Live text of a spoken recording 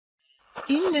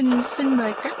Yến Linh xin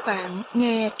mời các bạn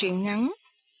nghe truyện ngắn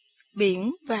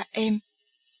Biển và Em,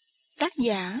 tác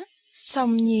giả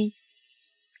Song Nhi.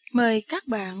 Mời các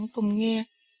bạn cùng nghe.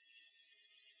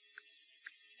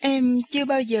 Em chưa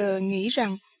bao giờ nghĩ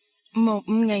rằng một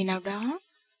ngày nào đó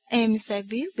em sẽ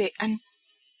viết về anh,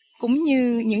 cũng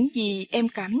như những gì em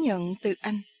cảm nhận từ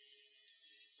anh.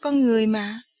 Con người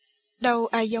mà, đâu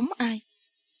ai giống ai.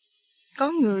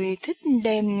 Có người thích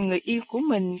đem người yêu của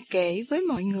mình kể với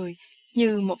mọi người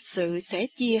như một sự sẻ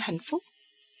chia hạnh phúc.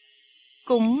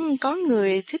 Cũng có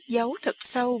người thích giấu thật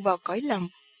sâu vào cõi lòng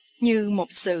như một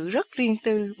sự rất riêng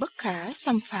tư bất khả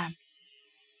xâm phạm.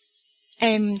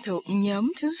 Em thuộc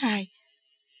nhóm thứ hai.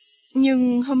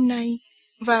 Nhưng hôm nay,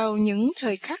 vào những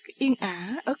thời khắc yên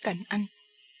ả ở cạnh anh,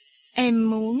 em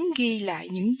muốn ghi lại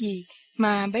những gì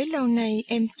mà bấy lâu nay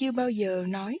em chưa bao giờ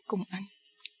nói cùng anh.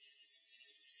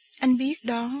 Anh biết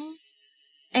đó,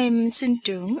 em sinh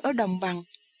trưởng ở đồng bằng.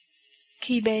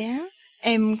 Khi bé,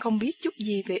 em không biết chút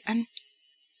gì về anh.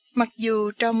 Mặc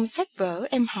dù trong sách vở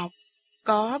em học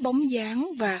có bóng dáng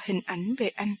và hình ảnh về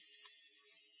anh.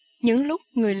 Những lúc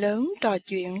người lớn trò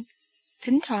chuyện,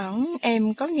 thỉnh thoảng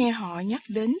em có nghe họ nhắc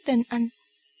đến tên anh.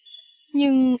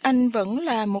 Nhưng anh vẫn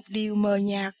là một điều mờ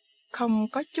nhạt, không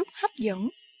có chút hấp dẫn.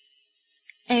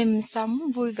 Em sống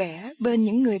vui vẻ bên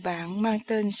những người bạn mang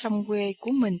tên sông quê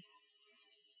của mình.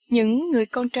 Những người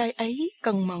con trai ấy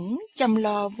cần mẫn chăm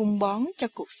lo vun bón cho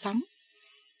cuộc sống.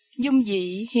 Dung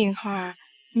dị hiền hòa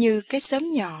như cái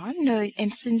xóm nhỏ nơi em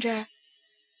sinh ra.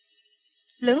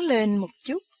 Lớn lên một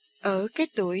chút, ở cái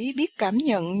tuổi biết cảm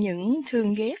nhận những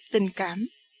thương ghét tình cảm,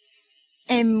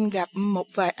 em gặp một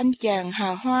vài anh chàng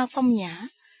hào hoa phong nhã,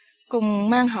 cùng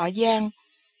mang họ Giang,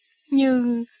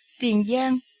 như Tiền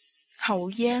Giang,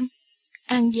 Hậu Giang,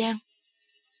 An Giang.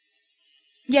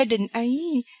 Gia đình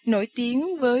ấy nổi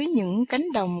tiếng với những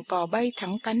cánh đồng cò bay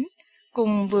thẳng cánh,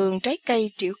 cùng vườn trái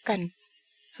cây trĩu cành,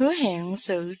 hứa hẹn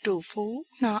sự trù phú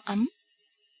no ấm.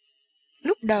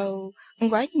 Lúc đầu,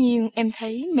 quả nhiên em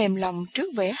thấy mềm lòng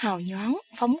trước vẻ hào nhoáng,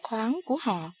 phóng khoáng của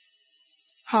họ.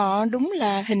 Họ đúng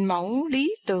là hình mẫu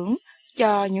lý tưởng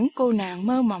cho những cô nàng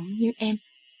mơ mộng như em.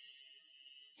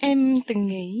 Em từng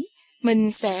nghĩ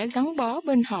mình sẽ gắn bó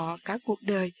bên họ cả cuộc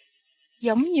đời,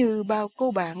 giống như bao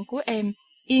cô bạn của em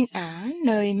yên ả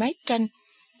nơi mái tranh,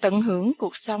 tận hưởng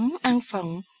cuộc sống an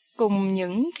phận cùng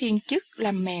những thiên chức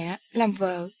làm mẹ, làm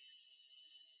vợ.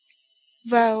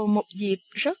 Vào một dịp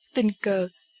rất tình cờ,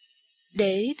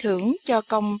 để thưởng cho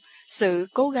công sự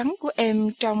cố gắng của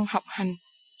em trong học hành,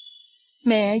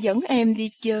 mẹ dẫn em đi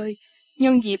chơi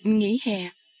nhân dịp nghỉ hè,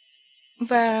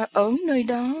 và ở nơi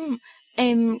đó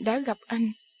em đã gặp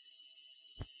anh.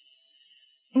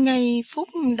 Ngay phút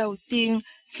đầu tiên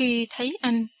khi thấy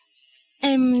anh,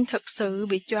 em thật sự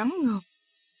bị choáng ngợp.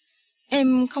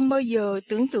 Em không bao giờ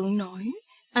tưởng tượng nổi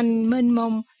anh mênh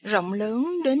mông, rộng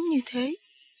lớn đến như thế.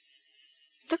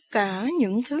 Tất cả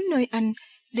những thứ nơi anh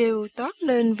đều toát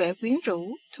lên vẻ quyến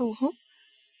rũ, thu hút,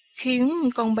 khiến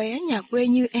con bé nhà quê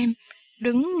như em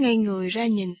đứng ngây người ra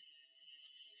nhìn.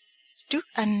 Trước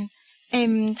anh,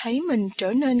 em thấy mình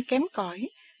trở nên kém cỏi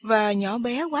và nhỏ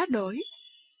bé quá đổi.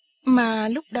 Mà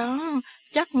lúc đó,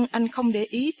 chắc anh không để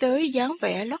ý tới dáng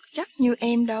vẻ lót chắc như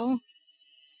em đâu.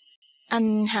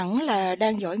 Anh hẳn là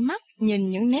đang dõi mắt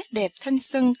nhìn những nét đẹp thanh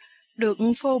xuân được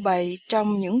phô bày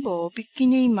trong những bộ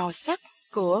bikini màu sắc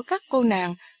của các cô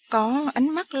nàng có ánh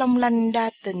mắt long lanh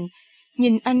đa tình,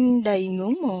 nhìn anh đầy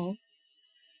ngưỡng mộ.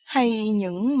 Hay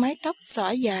những mái tóc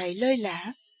xõa dài lơi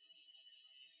lả.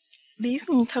 Biết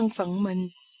thân phận mình,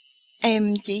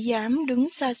 em chỉ dám đứng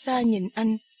xa xa nhìn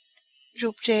anh,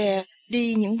 rụt rè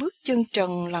đi những bước chân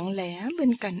trần lặng lẽ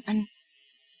bên cạnh anh.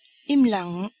 Im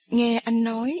lặng nghe anh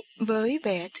nói với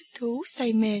vẻ thích thú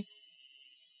say mê.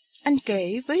 Anh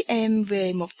kể với em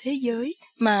về một thế giới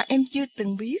mà em chưa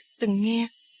từng biết, từng nghe.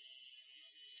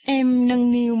 Em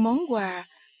nâng niu món quà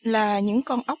là những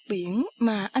con ốc biển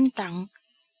mà anh tặng.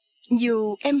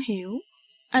 Dù em hiểu,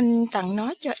 anh tặng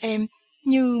nó cho em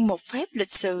như một phép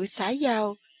lịch sự xã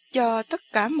giao cho tất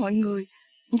cả mọi người,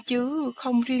 chứ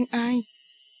không riêng ai.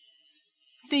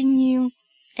 Tuy nhiên,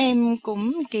 em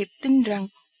cũng kịp tin rằng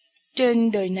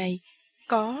trên đời này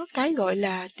có cái gọi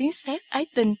là tiếng sét ái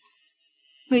tình.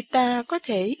 Người ta có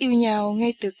thể yêu nhau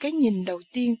ngay từ cái nhìn đầu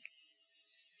tiên.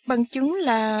 Bằng chứng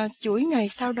là chuỗi ngày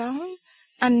sau đó,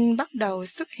 anh bắt đầu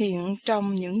xuất hiện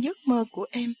trong những giấc mơ của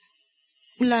em,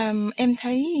 làm em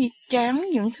thấy chán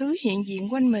những thứ hiện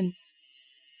diện quanh mình.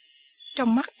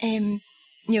 Trong mắt em,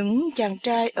 những chàng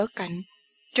trai ở cạnh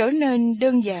trở nên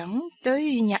đơn giản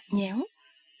tới nhạt nhẽo,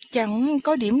 chẳng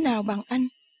có điểm nào bằng anh.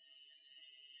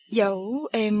 Dẫu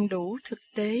em đủ thực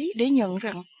tế để nhận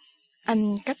rằng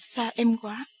anh cách xa em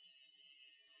quá.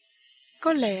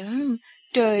 Có lẽ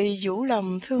trời vũ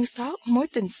lòng thương xót mối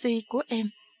tình si của em,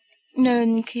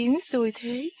 nên khiến xui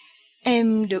thế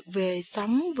em được về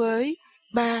sống với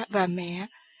ba và mẹ.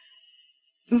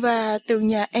 Và từ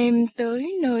nhà em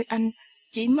tới nơi anh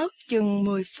chỉ mất chừng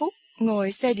 10 phút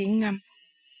ngồi xe điện ngầm.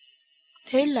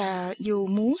 Thế là dù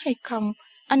muốn hay không,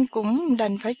 anh cũng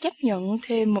đành phải chấp nhận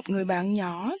thêm một người bạn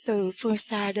nhỏ từ phương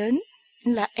xa đến,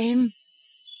 là em.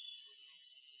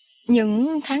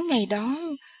 Những tháng ngày đó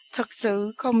thật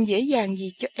sự không dễ dàng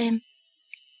gì cho em.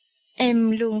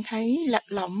 Em luôn thấy lạc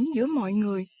lõng giữa mọi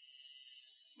người.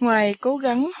 Ngoài cố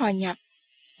gắng hòa nhập,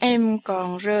 em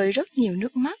còn rơi rất nhiều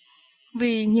nước mắt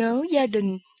vì nhớ gia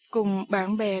đình cùng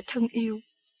bạn bè thân yêu.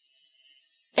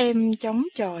 Em chống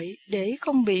chọi để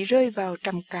không bị rơi vào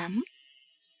trầm cảm.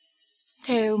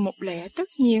 Theo một lẽ tất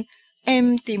nhiên,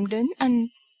 em tìm đến anh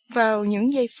vào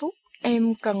những giây phút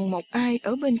em cần một ai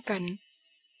ở bên cạnh.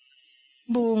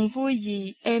 Buồn vui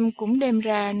gì em cũng đem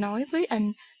ra nói với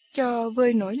anh cho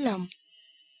vơi nỗi lòng.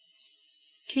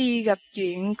 Khi gặp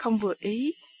chuyện không vừa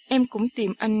ý, em cũng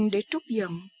tìm anh để trút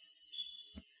giận.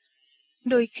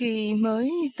 Đôi khi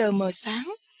mới tờ mờ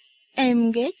sáng,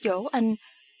 em ghé chỗ anh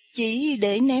chỉ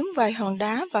để ném vài hòn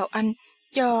đá vào anh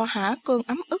cho hả cơn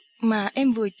ấm ức mà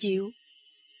em vừa chịu.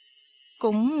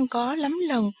 Cũng có lắm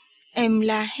lần em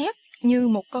la hét như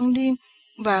một con điên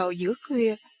vào giữa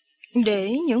khuya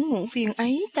để những muộn phiền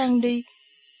ấy tan đi,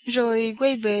 rồi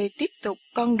quay về tiếp tục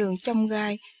con đường chông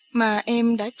gai mà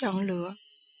em đã chọn lựa.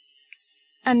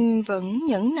 Anh vẫn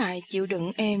nhẫn nại chịu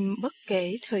đựng em bất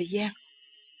kể thời gian.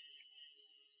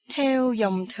 Theo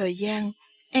dòng thời gian,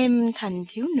 em thành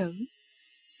thiếu nữ.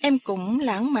 Em cũng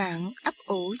lãng mạn ấp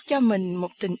ủ cho mình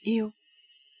một tình yêu.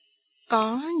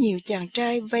 Có nhiều chàng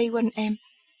trai vây quanh em,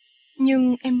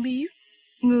 nhưng em biết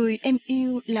người em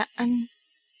yêu là anh.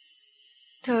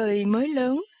 Thời mới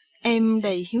lớn, em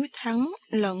đầy hiếu thắng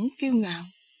lẫn kiêu ngạo.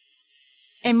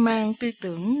 Em mang tư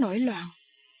tưởng nổi loạn.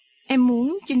 Em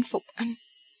muốn chinh phục anh.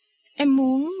 Em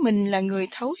muốn mình là người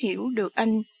thấu hiểu được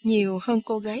anh nhiều hơn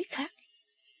cô gái khác.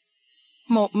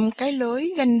 Một cái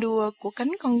lối ganh đua của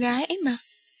cánh con gái ấy mà.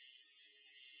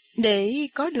 Để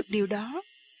có được điều đó,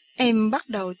 em bắt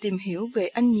đầu tìm hiểu về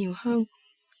anh nhiều hơn,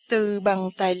 từ bằng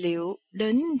tài liệu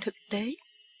đến thực tế.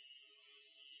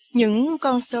 Những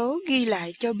con số ghi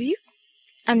lại cho biết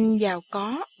anh giàu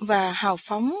có và hào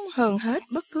phóng hơn hết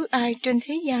bất cứ ai trên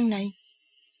thế gian này.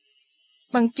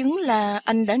 Bằng chứng là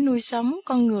anh đã nuôi sống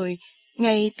con người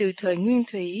ngay từ thời nguyên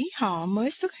thủy họ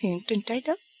mới xuất hiện trên trái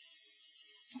đất.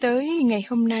 Tới ngày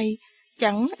hôm nay,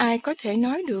 chẳng ai có thể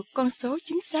nói được con số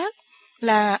chính xác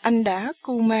là anh đã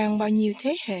cưu mang bao nhiêu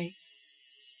thế hệ.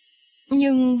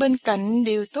 Nhưng bên cạnh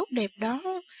điều tốt đẹp đó,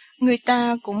 người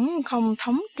ta cũng không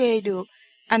thống kê được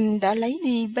anh đã lấy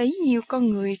đi bấy nhiêu con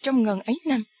người trong ngần ấy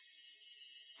năm.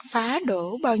 Phá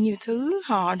đổ bao nhiêu thứ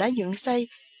họ đã dựng xây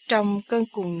trong cơn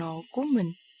cuồng nộ của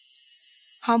mình.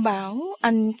 Họ bảo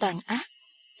anh tàn ác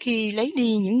khi lấy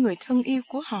đi những người thân yêu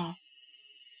của họ.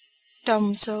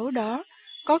 Trong số đó,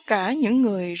 có cả những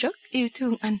người rất yêu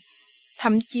thương anh,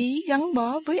 thậm chí gắn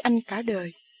bó với anh cả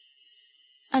đời.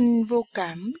 Anh vô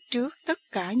cảm trước tất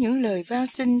cả những lời van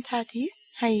xin tha thiết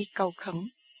hay cầu khẩn.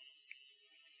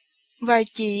 Vài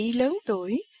chị lớn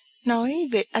tuổi nói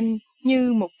về anh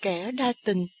như một kẻ đa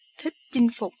tình, thích chinh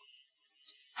phục.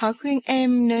 Họ khuyên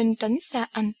em nên tránh xa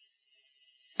anh.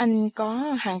 Anh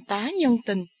có hàng tá nhân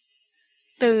tình,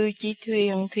 từ chị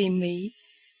Thuyền Thùy Mị,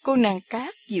 cô nàng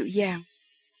cát dịu dàng.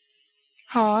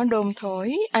 Họ đồn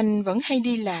thổi anh vẫn hay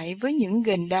đi lại với những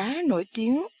ghềnh đá nổi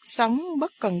tiếng sống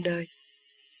bất cần đời.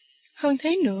 Hơn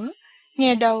thế nữa,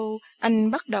 nghe đầu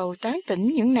anh bắt đầu tán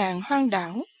tỉnh những nàng hoang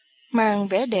đảo, mang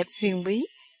vẻ đẹp huyền bí,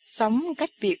 sống cách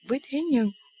biệt với thế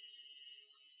nhân.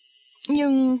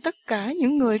 Nhưng tất cả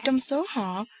những người trong số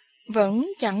họ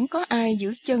vẫn chẳng có ai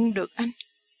giữ chân được anh.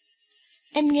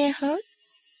 Em nghe hết.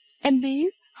 Em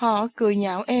biết họ cười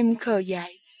nhạo em khờ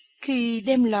dại khi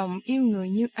đem lòng yêu người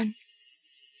như anh.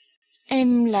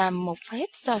 Em làm một phép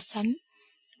so sánh,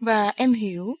 và em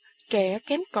hiểu kẻ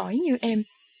kém cỏi như em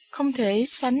không thể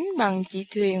sánh bằng chị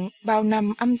Thuyền bao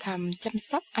năm âm thầm chăm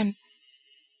sóc anh.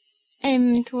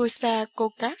 Em thua xa cô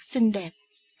cát xinh đẹp,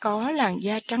 có làn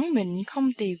da trắng mịn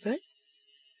không tì vết.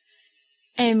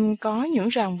 Em có những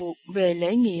ràng buộc về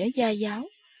lễ nghĩa gia giáo,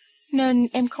 nên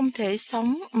em không thể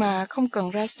sống mà không cần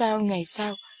ra sao ngày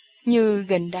sau, như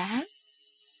ghềnh đá.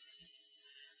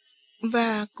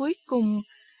 Và cuối cùng,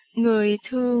 người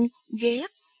thương, ghét,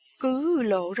 cứ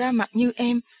lộ ra mặt như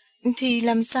em, thì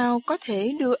làm sao có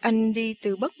thể đưa anh đi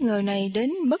từ bất ngờ này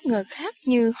đến bất ngờ khác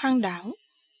như hoang đảo.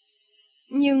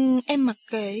 Nhưng em mặc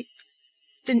kệ,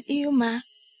 tình yêu mà,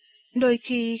 đôi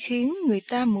khi khiến người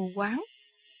ta mù quáng.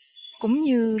 Cũng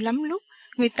như lắm lúc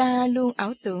người ta luôn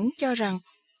ảo tưởng cho rằng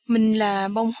mình là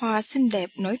bông hoa xinh đẹp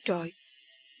nổi trội,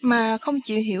 mà không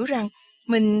chịu hiểu rằng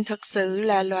mình thật sự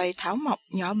là loài thảo mộc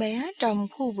nhỏ bé trong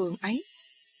khu vườn ấy.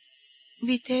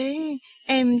 Vì thế,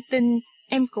 em tin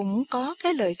em cũng có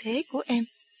cái lợi thế của em.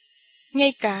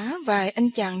 Ngay cả vài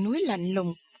anh chàng núi lạnh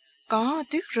lùng, có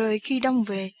tuyết rơi khi đông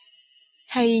về,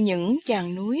 hay những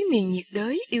chàng núi miền nhiệt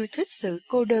đới yêu thích sự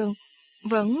cô đơn,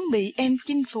 vẫn bị em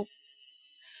chinh phục.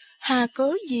 Hà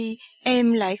cớ gì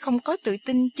em lại không có tự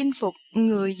tin chinh phục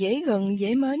người dễ gần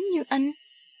dễ mến như anh?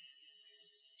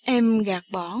 Em gạt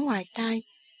bỏ ngoài tai,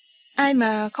 ai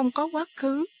mà không có quá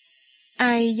khứ,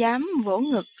 ai dám vỗ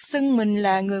ngực xưng mình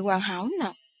là người hoàn hảo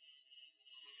nào?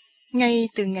 Ngay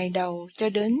từ ngày đầu cho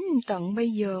đến tận bây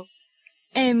giờ,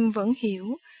 em vẫn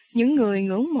hiểu những người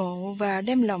ngưỡng mộ và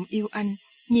đem lòng yêu anh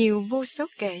nhiều vô số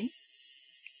kể.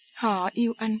 Họ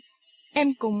yêu anh,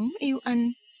 em cũng yêu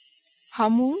anh. Họ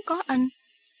muốn có anh,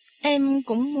 em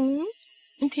cũng muốn.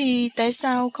 Thì tại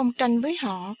sao không tranh với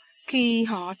họ khi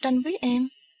họ tranh với em?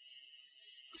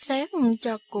 Xét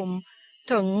cho cùng,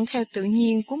 thuận theo tự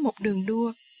nhiên của một đường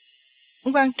đua.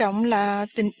 Quan trọng là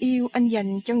tình yêu anh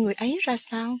dành cho người ấy ra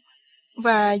sao,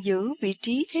 và giữ vị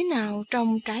trí thế nào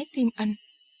trong trái tim anh.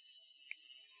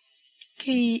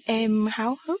 Khi em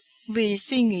háo hức vì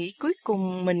suy nghĩ cuối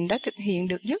cùng mình đã thực hiện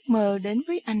được giấc mơ đến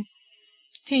với anh,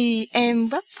 thì em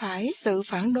vấp phải sự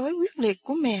phản đối quyết liệt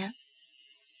của mẹ.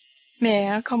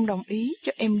 Mẹ không đồng ý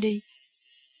cho em đi.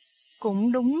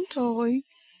 Cũng đúng thôi,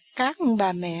 các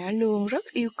bà mẹ luôn rất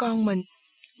yêu con mình,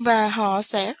 và họ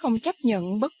sẽ không chấp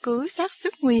nhận bất cứ xác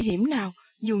suất nguy hiểm nào,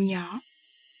 dù nhỏ.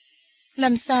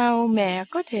 Làm sao mẹ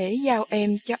có thể giao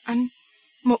em cho anh,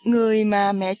 một người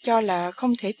mà mẹ cho là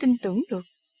không thể tin tưởng được?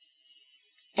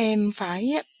 Em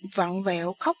phải vặn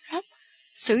vẹo khóc lóc,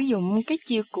 sử dụng cái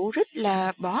chiêu cũ rích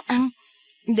là bỏ ăn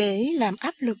để làm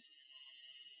áp lực.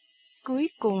 Cuối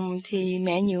cùng thì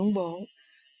mẹ nhượng bộ,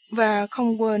 và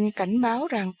không quên cảnh báo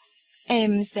rằng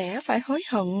em sẽ phải hối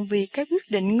hận vì cái quyết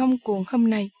định ngông cuồng hôm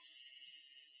nay.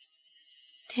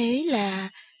 Thế là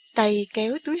tay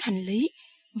kéo túi hành lý,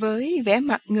 với vẻ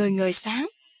mặt ngời ngời sáng,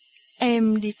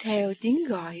 em đi theo tiếng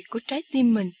gọi của trái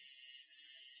tim mình.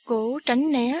 Cố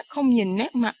tránh né không nhìn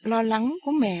nét mặt lo lắng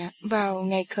của mẹ vào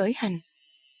ngày khởi hành.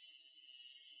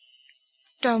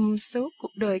 Trong suốt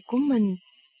cuộc đời của mình,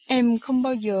 em không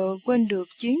bao giờ quên được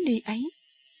chuyến đi ấy.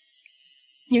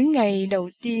 Những ngày đầu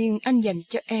tiên anh dành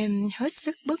cho em hết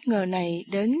sức bất ngờ này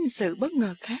đến sự bất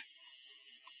ngờ khác.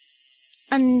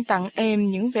 Anh tặng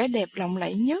em những vẻ đẹp lộng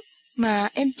lẫy nhất mà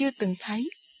em chưa từng thấy.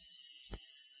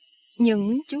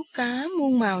 Những chú cá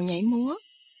muôn màu nhảy múa,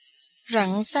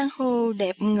 rặng san hô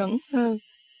đẹp ngẩn ngơ,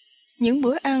 những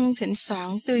bữa ăn thịnh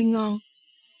soạn tươi ngon,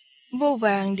 vô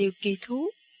vàn điều kỳ thú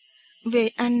về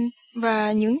anh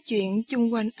và những chuyện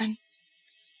chung quanh anh.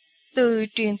 Từ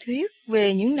truyền thuyết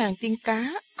về những nàng tiên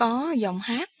cá có giọng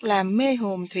hát làm mê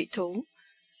hồn thủy thủ,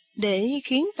 để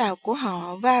khiến tàu của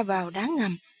họ va vào đá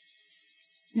ngầm,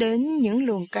 đến những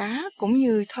luồng cá cũng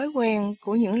như thói quen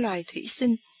của những loài thủy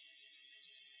sinh.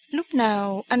 Lúc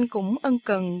nào anh cũng ân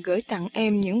cần gửi tặng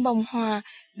em những bông hoa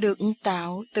được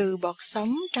tạo từ bọt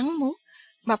sóng trắng muốt,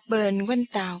 bập bềnh quanh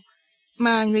tàu,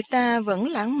 mà người ta vẫn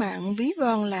lãng mạn ví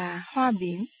von là hoa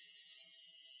biển.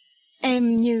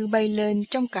 Em như bay lên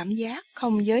trong cảm giác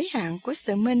không giới hạn của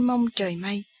sự mênh mông trời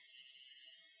mây.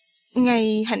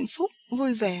 Ngày hạnh phúc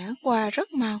vui vẻ qua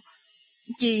rất mau.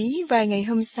 Chỉ vài ngày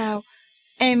hôm sau,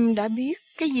 em đã biết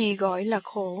cái gì gọi là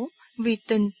khổ vì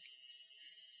tình.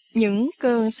 Những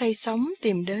cơn say sóng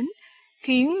tìm đến,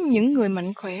 khiến những người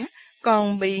mạnh khỏe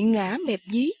còn bị ngã bẹp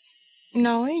dí.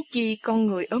 Nói chi con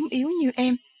người ốm yếu như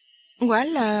em, quả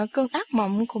là cơn ác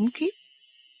mộng khủng khiếp.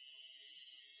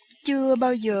 Chưa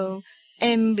bao giờ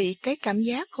em bị cái cảm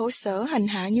giác khổ sở hành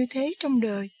hạ như thế trong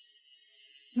đời.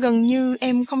 Gần như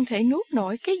em không thể nuốt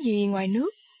nổi cái gì ngoài nước.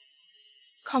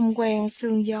 Không quen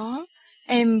sương gió,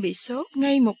 em bị sốt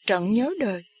ngay một trận nhớ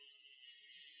đời.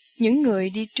 Những người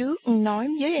đi trước nói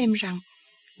với em rằng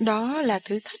đó là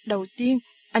thử thách đầu tiên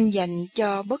anh dành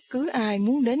cho bất cứ ai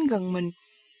muốn đến gần mình.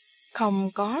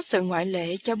 Không có sự ngoại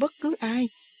lệ cho bất cứ ai,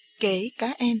 kể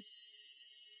cả em.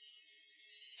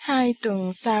 2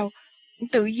 tuần sau,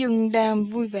 tự dưng đang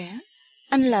vui vẻ,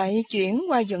 anh lại chuyển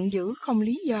qua giận dữ không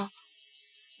lý do.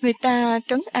 Người ta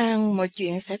trấn an mọi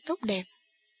chuyện sẽ tốt đẹp.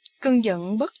 Cơn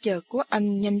giận bất chợt của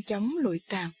anh nhanh chóng lụi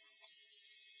tàn.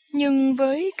 Nhưng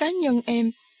với cá nhân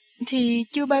em, thì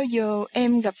chưa bao giờ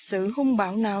em gặp sự hung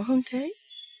bạo nào hơn thế.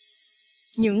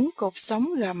 Những cột sóng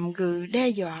gầm gừ đe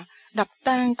dọa, đập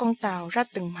tan con tàu ra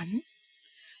từng mảnh.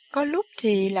 Có lúc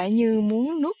thì lại như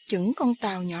muốn nuốt chửng con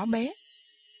tàu nhỏ bé.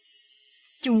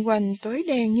 Chung quanh tối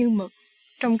đen như mực,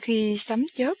 trong khi sấm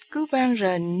chớp cứ vang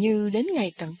rền như đến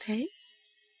ngày tận thế.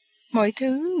 Mọi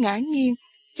thứ ngã nghiêng,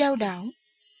 chao đảo,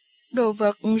 đồ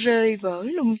vật rơi vỡ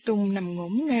lung tung nằm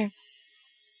ngổn ngang.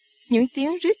 Những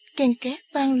tiếng rít ken két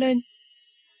vang lên.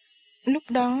 Lúc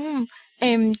đó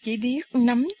em chỉ biết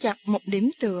nắm chặt một điểm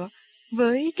tựa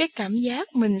với cái cảm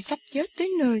giác mình sắp chết tới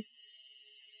nơi.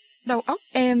 Đầu óc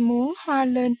em muốn hoa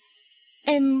lên.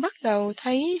 Em bắt đầu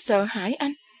thấy sợ hãi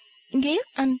anh, ghét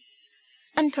anh.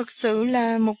 Anh thật sự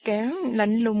là một kẻ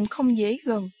lạnh lùng không dễ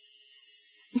gần.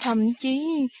 Thậm chí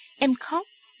em khóc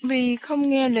vì không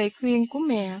nghe lời khuyên của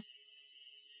mẹ.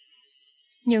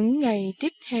 Những ngày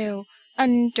tiếp theo,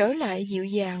 anh trở lại dịu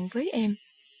dàng với em.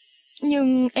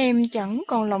 Nhưng em chẳng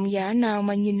còn lòng dạ nào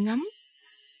mà nhìn ngắm.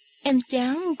 Em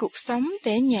chán cuộc sống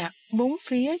tẻ nhạt, bốn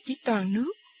phía chỉ toàn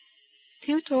nước,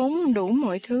 thiếu thốn đủ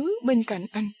mọi thứ bên cạnh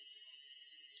anh.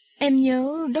 Em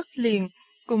nhớ đất liền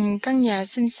cùng căn nhà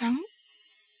xinh xắn,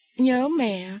 nhớ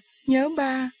mẹ, nhớ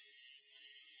ba.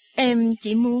 Em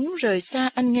chỉ muốn rời xa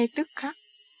anh ngay tức khắc.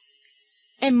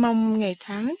 Em mong ngày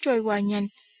tháng trôi qua nhanh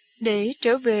để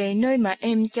trở về nơi mà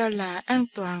em cho là an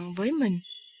toàn với mình.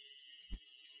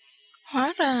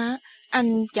 Hóa ra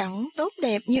anh chẳng tốt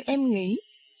đẹp như em nghĩ.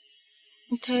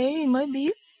 Thế mới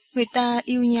biết người ta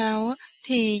yêu nhau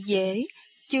thì dễ,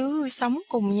 chứ sống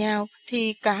cùng nhau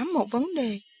thì cả một vấn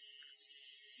đề.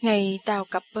 Ngày tàu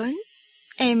cập bến,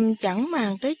 em chẳng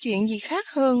màng tới chuyện gì khác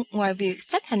hơn ngoài việc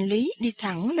xách hành lý đi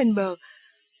thẳng lên bờ,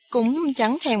 cũng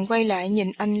chẳng thèm quay lại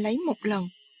nhìn anh lấy một lần.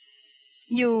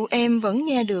 Dù em vẫn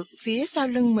nghe được phía sau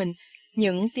lưng mình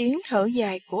những tiếng thở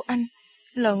dài của anh,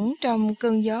 lẫn trong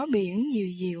cơn gió biển dịu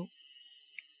dịu.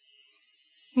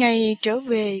 Ngày trở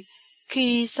về,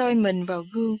 khi soi mình vào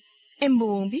gương, em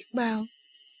buồn biết bao.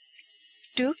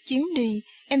 Trước chuyến đi,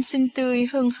 em xinh tươi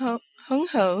hớn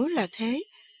hở là thế,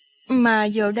 mà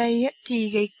giờ đây thì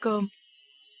gầy còm.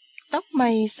 Tóc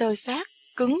mây xơ xát,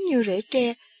 cứng như rễ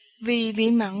tre vì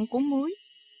vị mặn của muối.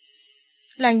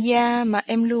 Làn da mà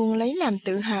em luôn lấy làm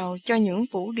tự hào cho những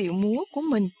vũ điệu múa của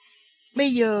mình,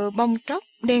 bây giờ bong tróc,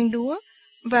 đen đúa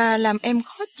và làm em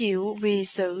khó chịu vì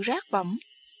sự rát bẩm.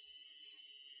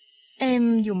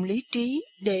 Em dùng lý trí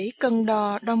để cân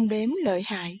đo đong đếm lợi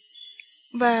hại,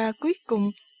 và cuối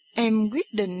cùng em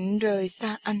quyết định rời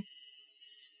xa anh.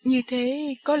 Như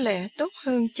thế có lẽ tốt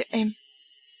hơn cho em.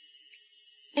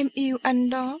 Em yêu anh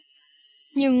đó,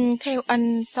 nhưng theo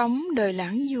anh sống đời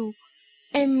lãng du,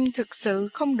 em thực sự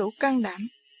không đủ can đảm.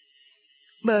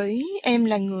 Bởi em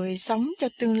là người sống cho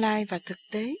tương lai và thực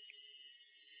tế.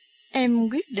 Em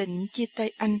quyết định chia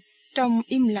tay anh trong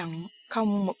im lặng,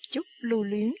 không một chút lưu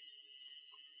luyến.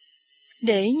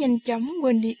 Để nhanh chóng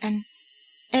quên đi anh,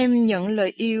 em nhận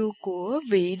lời yêu của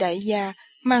vị đại gia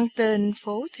mang tên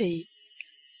Phố Thị,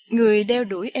 người đeo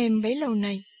đuổi em bấy lâu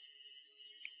nay.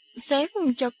 Xét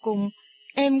cho cùng,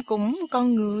 em cũng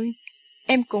con người,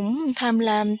 em cũng tham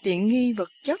lam tiện nghi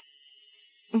vật chất,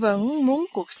 vẫn muốn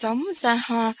cuộc sống xa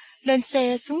hoa lên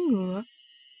xe xuống ngựa.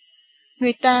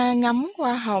 Người ta ngắm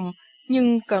hoa hồng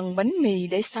nhưng cần bánh mì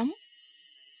để sống.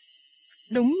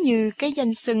 Đúng như cái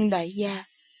danh xưng đại gia,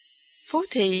 Phố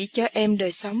Thị cho em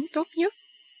đời sống tốt nhất,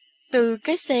 từ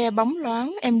cái xe bóng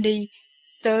loáng em đi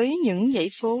tới những dãy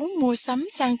phố mua sắm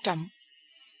sang trọng,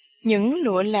 những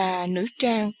lụa là nữ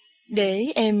trang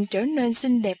để em trở nên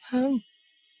xinh đẹp hơn.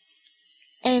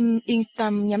 Em yên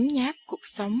tâm nhấm nháp cuộc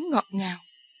sống ngọt ngào.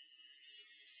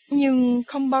 Nhưng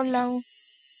không bao lâu,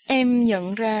 em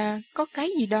nhận ra có cái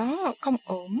gì đó không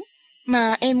ổn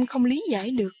mà em không lý giải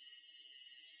được.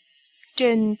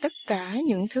 Trên tất cả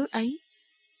những thứ ấy,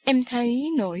 em thấy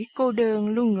nỗi cô đơn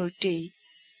luôn ngự trị,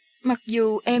 mặc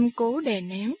dù em cố đè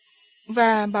nén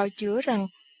và bào chữa rằng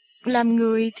làm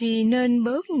người thì nên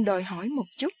bớt đòi hỏi một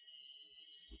chút.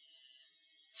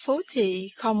 Phố Thị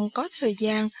không có thời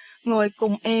gian ngồi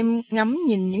cùng em ngắm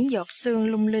nhìn những giọt sương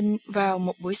lung linh vào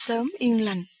một buổi sớm yên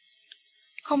lành.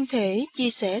 Không thể chia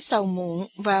sẻ sầu muộn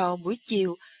vào buổi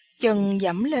chiều chân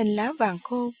dẫm lên lá vàng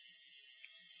khô.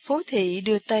 Phố Thị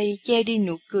đưa tay che đi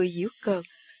nụ cười giễu cợt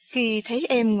khi thấy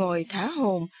em ngồi thả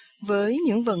hồn với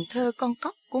những vần thơ con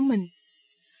cóc của mình.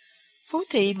 Phố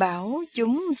Thị bảo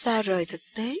chúng xa rời thực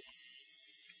tế.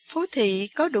 Phố Thị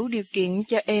có đủ điều kiện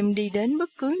cho em đi đến bất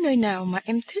cứ nơi nào mà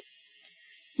em thích,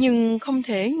 nhưng không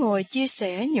thể ngồi chia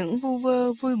sẻ những vu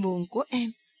vơ vui buồn của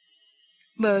em.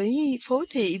 Bởi Phố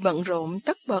Thị bận rộn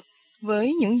tất bật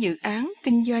với những dự án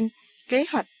kinh doanh, kế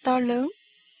hoạch to lớn,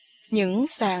 những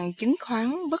sàn chứng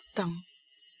khoán bất tận.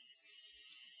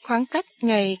 Khoảng cách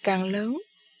ngày càng lớn,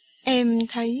 em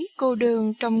thấy cô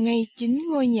đơn trong ngay chính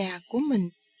ngôi nhà của mình.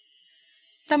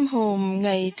 Tâm hồn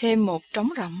ngày thêm một trống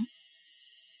rỗng.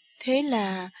 Thế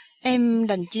là em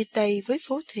đành chia tay với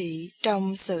phố thị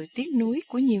trong sự tiếc nuối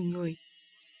của nhiều người.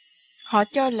 Họ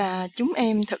cho là chúng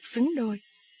em thật xứng đôi.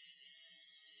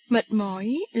 Mệt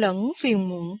mỏi lẫn phiền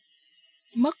muộn,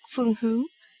 mất phương hướng,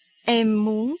 em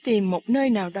muốn tìm một nơi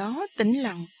nào đó tĩnh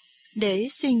lặng để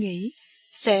suy nghĩ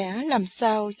sẽ làm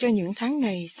sao cho những tháng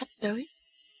ngày sắp tới.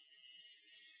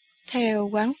 Theo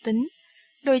quán tính,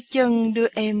 đôi chân đưa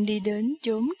em đi đến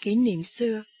chốn kỷ niệm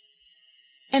xưa.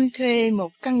 Em thuê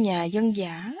một căn nhà dân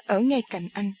dã ở ngay cạnh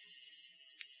anh.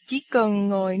 Chỉ cần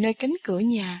ngồi nơi cánh cửa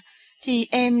nhà thì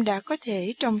em đã có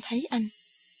thể trông thấy anh.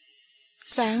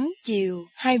 Sáng, chiều,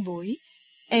 2 buổi,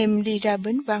 em đi ra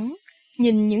bến vắng,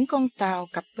 nhìn những con tàu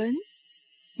cập bến.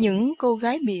 Những cô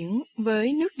gái biển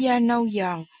với nước da nâu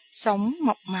giòn, sống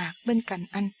mộc mạc bên cạnh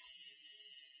anh.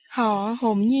 Họ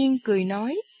hồn nhiên cười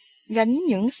nói, gánh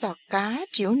những sọt cá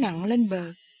trĩu nặng lên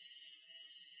bờ.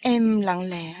 Em lặng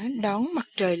lẽ đón mặt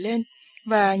trời lên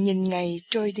và nhìn ngày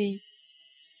trôi đi.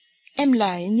 Em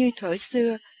lại như thuở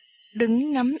xưa,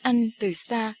 đứng ngắm anh từ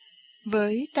xa,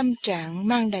 với tâm trạng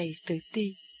mang đầy tự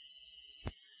ti.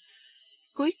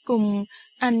 Cuối cùng,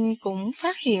 anh cũng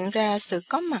phát hiện ra sự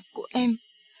có mặt của em.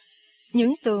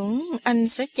 Những tưởng anh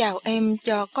sẽ chào em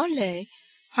cho có lệ,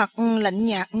 hoặc lạnh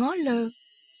nhạt ngó lơ.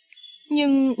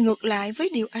 Nhưng ngược lại với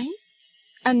điều ấy,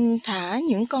 anh thả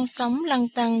những con sóng lăn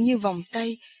tăn như vòng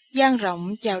tay, dang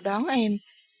rộng chào đón em,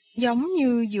 giống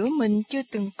như giữa mình chưa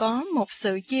từng có một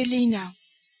sự chia ly nào.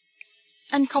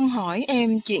 Anh không hỏi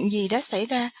em chuyện gì đã xảy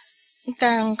ra,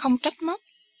 càng không trách móc.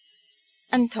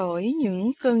 Anh thổi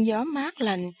những cơn gió mát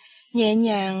lành, nhẹ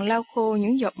nhàng lau khô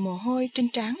những giọt mồ hôi trên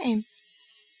trán em,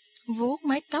 vuốt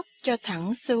mái tóc cho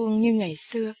thẳng suông như ngày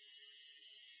xưa.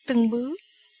 Từng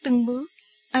bước,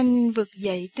 anh vực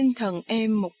dậy tinh thần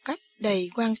em một cách đầy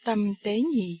quan tâm tế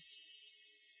nhị.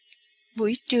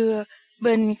 Buổi trưa,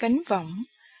 bên cánh võng,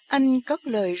 anh cất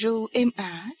lời ru êm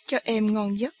ả cho em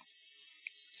ngon giấc,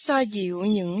 xoa dịu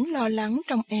những lo lắng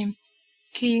trong em,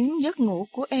 khiến giấc ngủ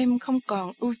của em không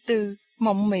còn ưu tư,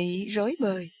 mộng mị, rối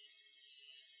bời.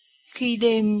 Khi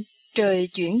đêm trời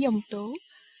chuyển giông tố,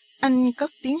 anh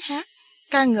cất tiếng hát,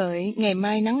 ca ngợi ngày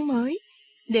mai nắng mới,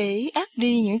 để át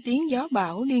đi những tiếng gió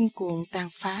bão điên cuồng tàn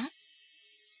phá.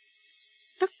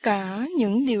 Tất cả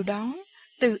những điều đó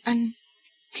từ anh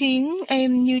khiến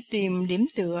em như tìm điểm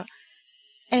tựa.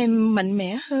 Em mạnh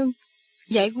mẽ hơn,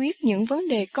 giải quyết những vấn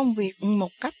đề công việc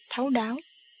một cách thấu đáo.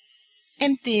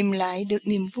 Em tìm lại được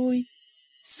niềm vui,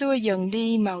 xua dần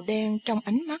đi màu đen trong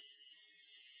ánh mắt.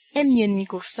 Em nhìn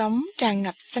cuộc sống tràn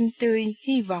ngập xanh tươi,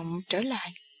 hy vọng trở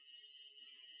lại.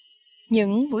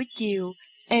 Những buổi chiều,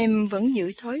 em vẫn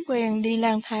giữ thói quen đi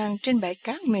lang thang trên bãi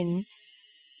cát mịn.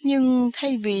 Nhưng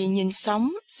thay vì nhìn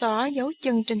sóng xóa dấu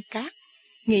chân trên cát,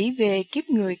 nghĩ về kiếp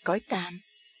người cõi tạm,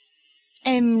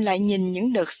 em lại nhìn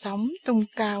những đợt sóng tung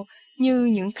cao như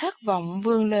những khát vọng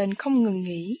vươn lên không ngừng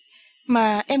nghỉ,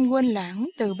 mà em quên lãng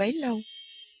từ bấy lâu.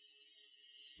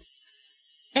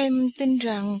 Em tin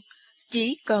rằng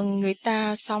chỉ cần người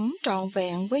ta sống trọn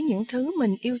vẹn với những thứ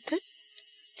mình yêu thích,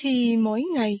 thì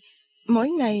mỗi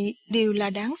ngày đều là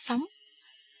đáng sống.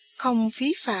 Không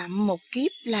phí phạm một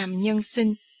kiếp làm nhân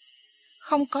sinh.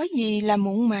 Không có gì là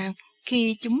muộn màng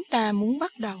khi chúng ta muốn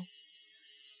bắt đầu.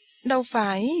 Đâu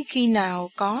phải khi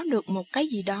nào có được một cái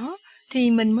gì đó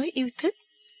thì mình mới yêu thích.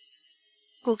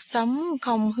 Cuộc sống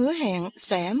không hứa hẹn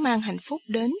sẽ mang hạnh phúc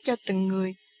đến cho từng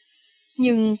người,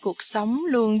 nhưng cuộc sống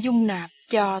luôn dung nạp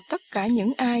cho tất cả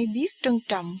những ai biết trân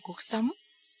trọng cuộc sống.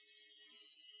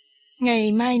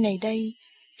 Ngày mai này đây,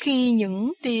 khi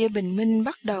những tia bình minh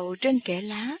bắt đầu trên kẽ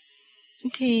lá,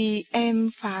 thì em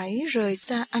phải rời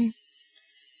xa anh.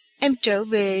 Em trở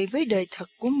về với đời thật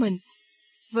của mình,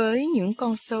 với những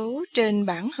con số trên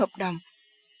bản hợp đồng,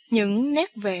 những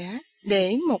nét vẽ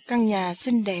để một căn nhà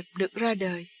xinh đẹp được ra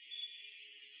đời.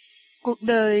 Cuộc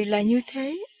đời là như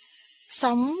thế,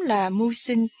 sống là mưu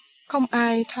sinh, không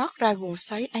ai thoát ra guồng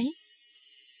xoáy ấy.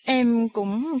 Em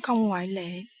cũng không ngoại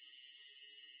lệ.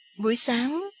 Buổi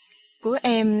sáng của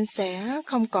em sẽ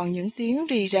không còn những tiếng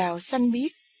rì rào xanh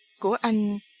biếc của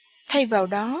anh, thay vào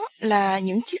đó là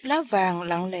những chiếc lá vàng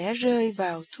lặng lẽ rơi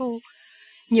vào thu,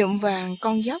 nhuộm vàng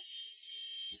con dốc,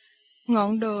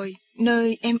 ngọn đồi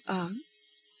nơi em ở.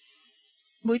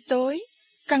 Buổi tối,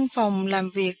 căn phòng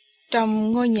làm việc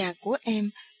trong ngôi nhà của em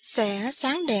sẽ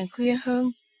sáng đèn khuya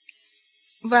hơn.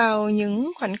 Vào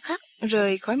những khoảnh khắc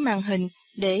rời khỏi màn hình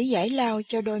để giải lao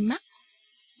cho đôi mắt,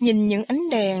 nhìn những ánh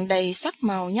đèn đầy sắc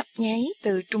màu nhấp nháy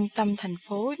từ trung tâm thành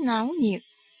phố náo nhiệt,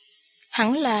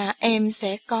 hẳn là em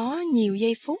sẽ có nhiều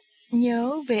giây phút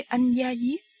nhớ về anh da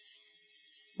diết,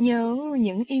 nhớ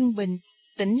những yên bình,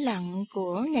 tĩnh lặng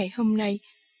của ngày hôm nay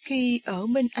khi ở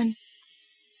bên anh.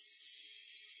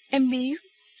 Em biết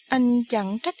Anh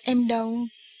chẳng trách em đâu,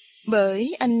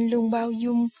 bởi anh luôn bao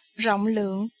dung, rộng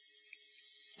lượng.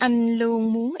 Anh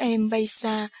luôn muốn em bay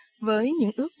xa với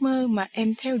những ước mơ mà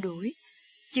em theo đuổi,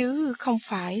 chứ không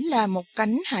phải là một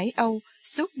cánh hải âu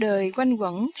suốt đời quanh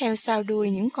quẩn theo sau đuôi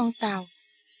những con tàu.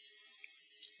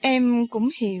 Em cũng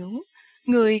hiểu,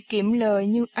 người kiệm lời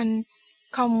như anh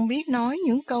không biết nói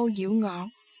những câu dịu ngọt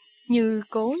như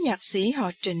cố nhạc sĩ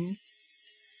họ Trịnh.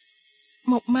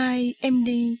 Một mai em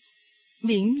đi,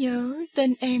 biển nhớ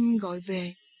tên em gọi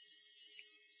về.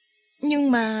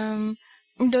 Nhưng mà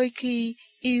đôi khi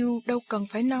yêu đâu cần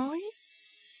phải nói.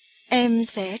 Em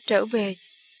sẽ trở về,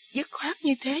 dứt khoát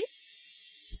như thế.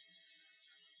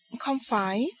 Không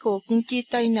phải cuộc chia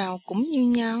tay nào cũng như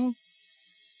nhau.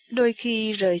 Đôi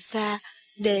khi rời xa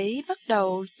để bắt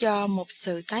đầu cho một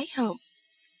sự tái hợp.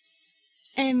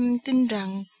 Em tin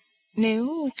rằng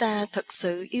nếu ta thật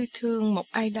sự yêu thương một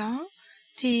ai đó,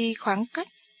 thì khoảng cách,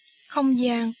 không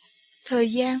gian,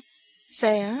 thời gian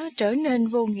sẽ trở nên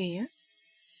vô nghĩa.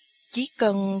 Chỉ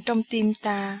cần trong tim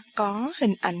ta có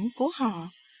hình ảnh của họ,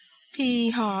 thì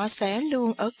họ sẽ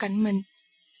luôn ở cạnh mình.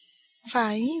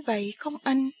 Phải vậy không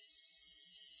anh?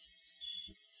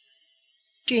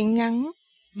 Truyện ngắn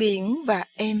Biển và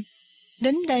Em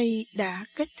đến đây đã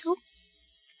kết thúc.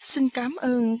 Xin cảm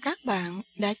ơn các bạn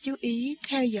đã chú ý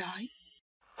theo dõi.